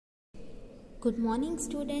Good morning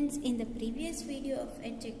students. In the previous video of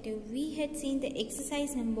adjective we had seen the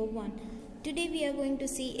exercise number 1. Today we are going to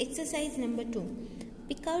see exercise number 2.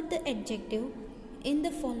 Pick out the adjective in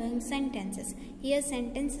the following sentences. Here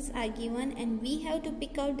sentences are given and we have to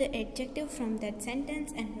pick out the adjective from that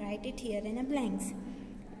sentence and write it here in a blanks.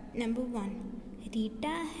 Number 1.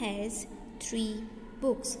 Rita has 3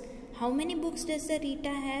 books. How many books does the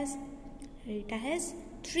Rita has? Rita has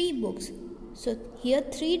 3 books. So here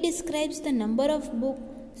 3 describes the number of book.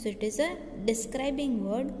 So it is a describing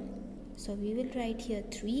word. So we will write here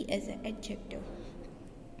 3 as an adjective.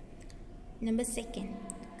 Number 2.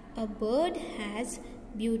 A bird has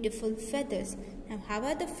beautiful feathers. Now how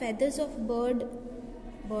are the feathers of bird?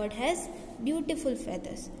 Bird has beautiful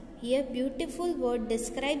feathers. Here beautiful word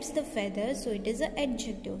describes the feathers. So it is an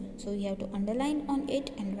adjective. So you have to underline on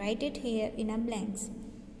it and write it here in a blanks.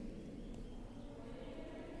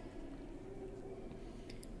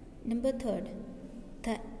 Number 3.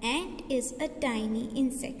 The ant is a tiny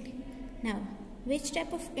insect. Now, which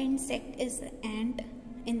type of insect is the ant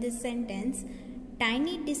in this sentence?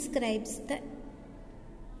 Tiny describes the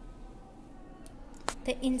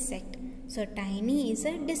insect. So, tiny is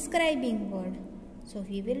a describing word. So,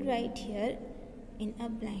 we will write here in a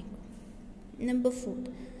blank. Number 4.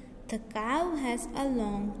 The cow has a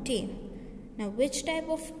long tail. Now, which type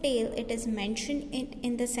of tail it is mentioned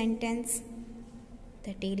in the sentence?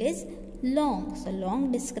 The tail is long. So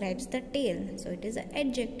long describes the tail. So it is an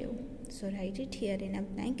adjective. So write it here in a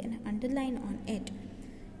blank and underline on it.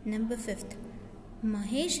 Number 5.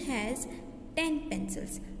 Mahesh has 10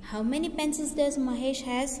 pencils. How many pencils does Mahesh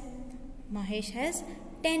has? Mahesh has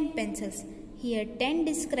 10 pencils. Here 10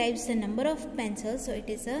 describes the number of pencils. So it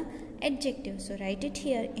is an adjective. So write it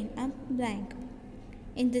here in a blank.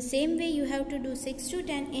 In the same way you have to do 6 to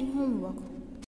 10 in homework.